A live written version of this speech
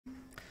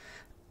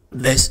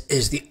This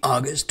is the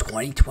August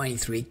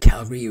 2023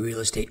 Calgary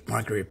Real Estate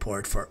Market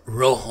Report for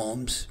Row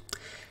Homes.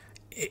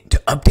 To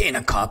obtain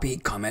a copy,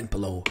 comment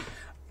below.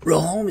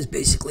 Row Homes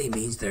basically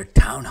means they're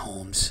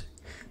townhomes,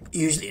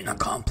 usually in a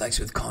complex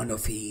with condo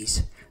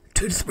fees,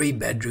 2 to 3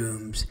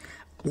 bedrooms,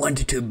 1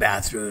 to 2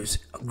 bathrooms,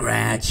 a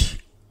garage,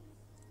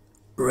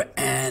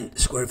 and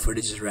square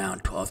footage is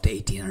around 12 to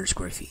 1,800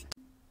 square feet.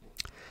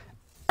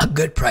 A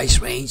good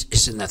price range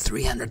is in the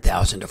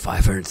 $300,000 to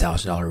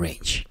 $500,000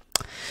 range.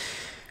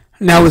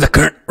 Now, with the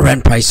current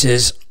rent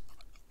prices,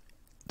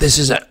 this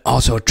is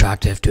also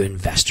attractive to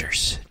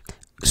investors.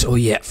 So,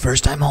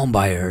 first-time home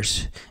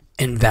buyers,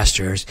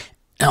 investors,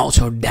 and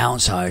also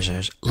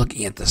downsizers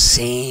looking at the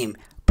same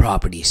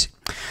properties.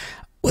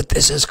 What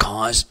this has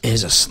caused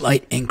is a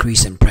slight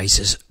increase in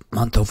prices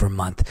month over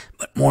month,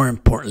 but more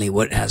importantly,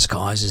 what it has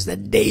caused is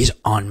that days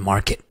on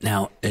market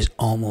now is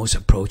almost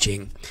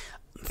approaching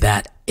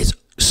that is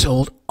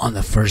sold on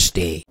the first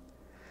day.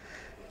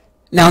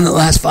 Now, in the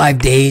last 5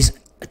 days,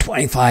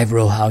 25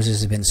 row houses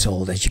have been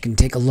sold. As you can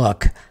take a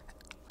look,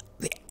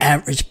 the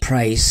average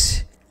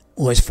price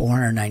was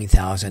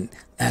 $490,000.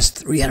 That's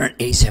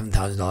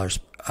 $387,000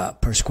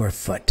 per square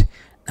foot.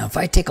 Now, if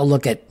I take a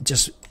look at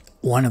just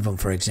one of them,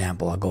 for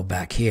example, I'll go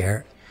back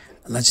here.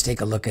 Let's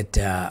take a look at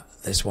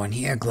this one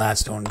here,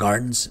 Gladstone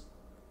Gardens.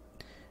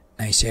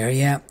 Nice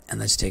area. And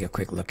let's take a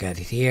quick look at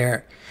it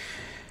here.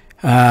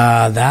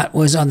 That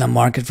was on the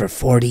market for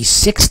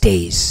 46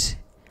 days.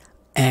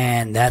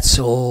 And that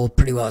sold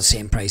pretty well at the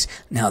same price.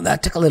 Now,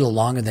 that took a little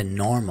longer than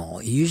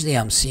normal. Usually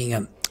I'm seeing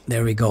them.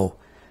 There we go.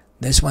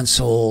 This one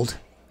sold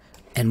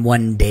in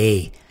 1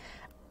 day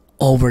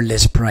over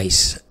list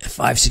price,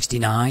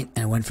 $569, and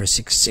it went for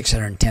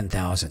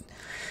 $610,000.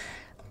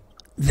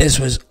 This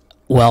was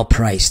well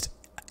priced.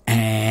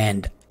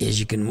 And as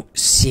you can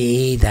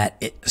see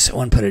that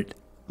someone put it,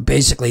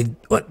 basically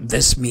what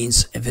this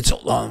means, if it's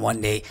sold on 1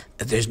 day,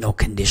 that there's no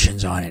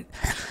conditions on it.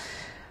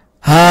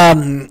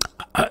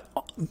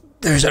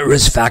 There's a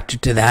risk factor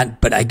to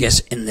that, but I guess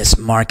in this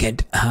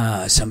market,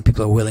 some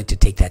people are willing to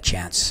take that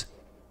chance.